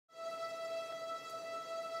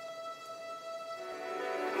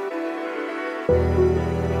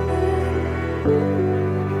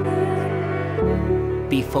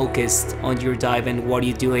Be focused on your dive and what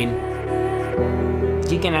you're doing.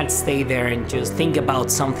 You cannot stay there and just think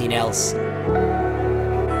about something else.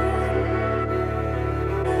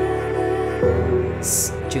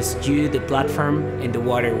 It's just you, the platform, and the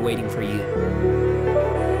water waiting for you.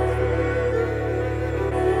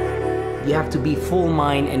 You have to be full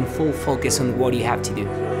mind and full focus on what you have to do.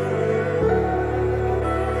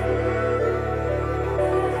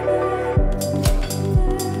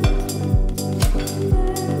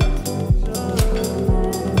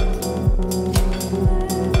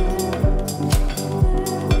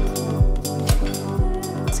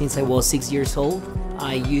 Since I was 6 years old,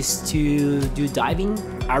 I used to do diving.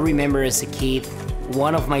 I remember as a kid,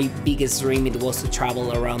 one of my biggest dreams was to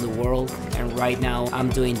travel around the world, and right now I'm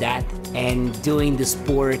doing that and doing the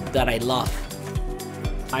sport that I love.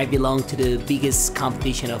 I belong to the biggest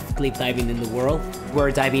competition of cliff diving in the world.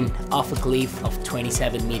 We're diving off a cliff of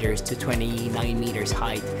 27 meters to 29 meters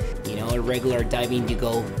height. You know, regular diving, you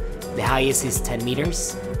go, the highest is 10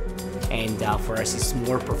 meters, and for us it's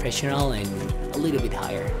more professional and a little bit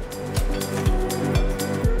higher.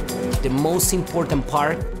 The most important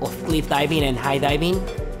part of cliff diving and high diving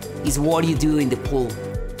is what you do in the pool.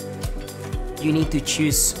 You need to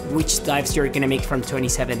choose which dives you're gonna make from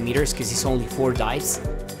 27 meters because it's only 4 dives.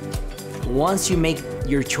 Once you make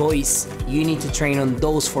your choice, you need to train on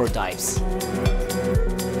those 4 dives.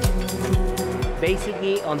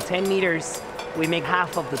 Basically, on 10 meters, we make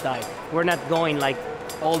half of the dive. We're not going like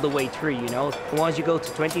all the way through, you know. Once you go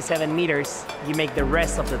to 27 meters, you make the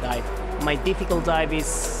rest of the dive. My difficult dive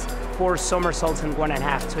is 4 somersaults and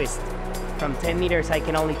 1.5 twists. From 10 meters, I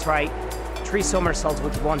can only try 3 somersaults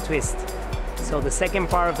with 1 twist. So the second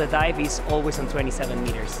part of the dive is always on 27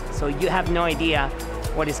 meters. So you have no idea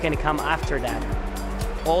what is gonna come after that.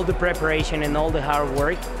 All the preparation and all the hard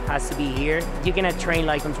work has to be here. You cannot train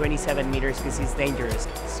like on 27 meters because it's dangerous.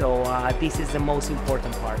 So this is the most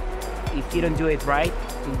important part. If you don't do it right,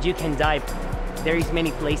 you can dive. There is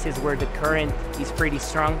many places where the current is pretty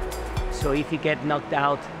strong. So if you get knocked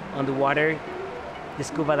out on the water, the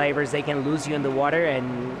scuba divers, they can lose you in the water,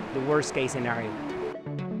 and the worst case scenario.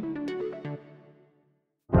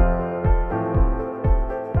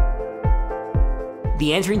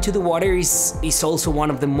 The entry into the water is also one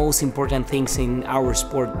of the most important things in our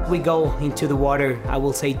sport. We go into the water, I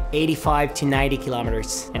will say 85 to 90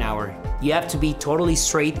 kilometers an hour. You have to be totally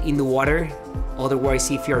straight in the water, otherwise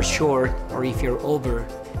if you're short or if you're over,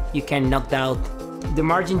 you can knock out. The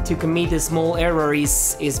margin to commit a small error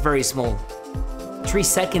is very small. 3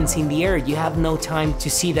 seconds in the air, you have no time to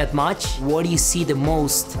see that much. What you see the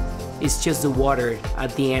most is just the water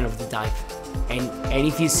at the end of the dive. And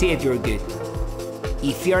if you see it, you're good.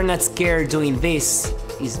 If you're not scared doing this,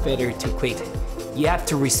 it's better to quit. You have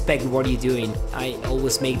to respect what you're doing. I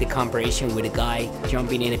always make the comparison with a guy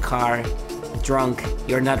jumping in a car, drunk.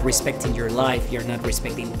 You're not respecting your life, you're not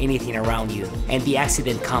respecting anything around you, and the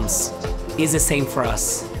accident comes. It's the same for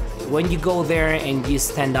us. When you go there and you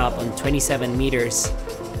stand up on 27 meters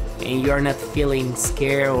and you're not feeling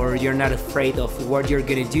scared or you're not afraid of what you're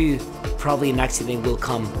gonna do, probably an accident will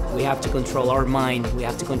come. We have to control our mind, we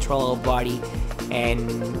have to control our body, and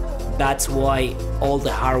that's why all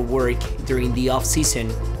the hard work during the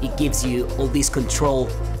off-season, it gives you all this control,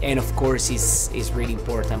 and of course is really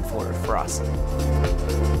important for us.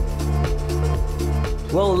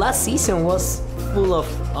 Well, last season was full of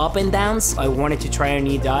up and downs. I wanted to try a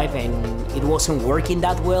new dive and it wasn't working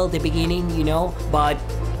that well at the beginning, you know, but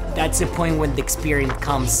that's the point when the experience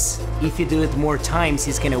comes. If you do it more times,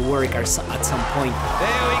 it's gonna work at some point.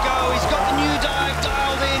 There we go, he's got the new dive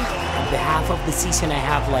dialed in. The half of the season I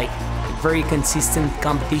have like very consistent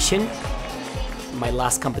competition. My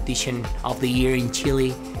last competition of the year in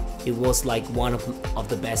Chile, it was like one of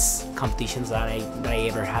the best competitions that I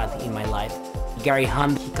ever had in my life. Gary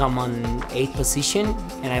Hunt, he come on 8th position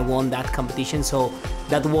and I won that competition, so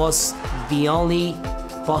that was the only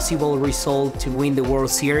possible result to win the World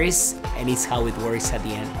Series, and it's how it works at the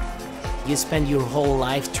end. You spend your whole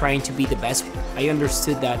life trying to be the best. I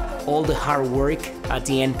understood that all the hard work at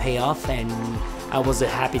the end pay off, and I was the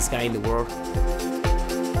happiest guy in the world.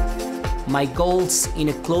 My goals in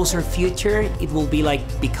a closer future, it will be like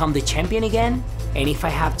become the champion again. And if I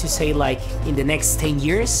have to say like in the next 10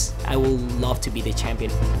 years, I will love to be the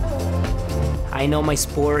champion. I know my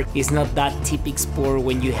sport is not that typical sport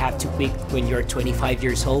when you have to quit when you're 25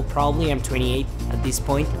 years old. Probably I'm 28 at this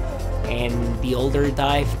point. And the older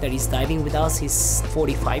dive that is diving with us is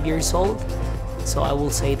 45 years old. So I will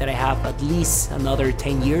say that I have at least another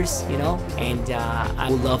 10 years, you know, and I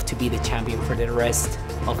would love to be the champion for the rest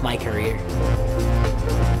of my career.